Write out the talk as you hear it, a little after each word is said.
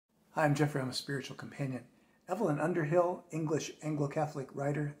Hi, I'm Jeffrey. I'm a spiritual companion. Evelyn Underhill, English Anglo-Catholic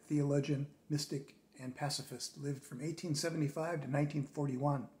writer, theologian, mystic, and pacifist, lived from 1875 to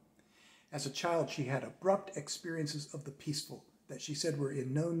 1941. As a child, she had abrupt experiences of the peaceful that she said were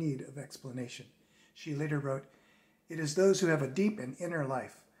in no need of explanation. She later wrote, "It is those who have a deep and inner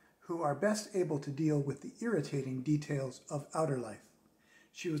life who are best able to deal with the irritating details of outer life."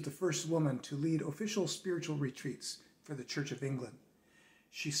 She was the first woman to lead official spiritual retreats for the Church of England.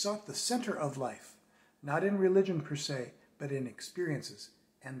 She sought the center of life, not in religion per se, but in experiences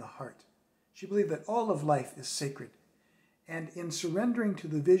and the heart. She believed that all of life is sacred, and in surrendering to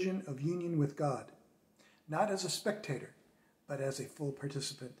the vision of union with God, not as a spectator, but as a full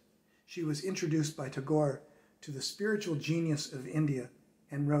participant. She was introduced by Tagore to the spiritual genius of India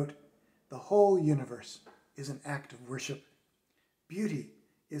and wrote, "The whole universe is an act of worship. Beauty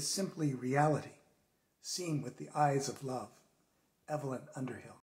is simply reality, seen with the eyes of love." Evelyn Underhill.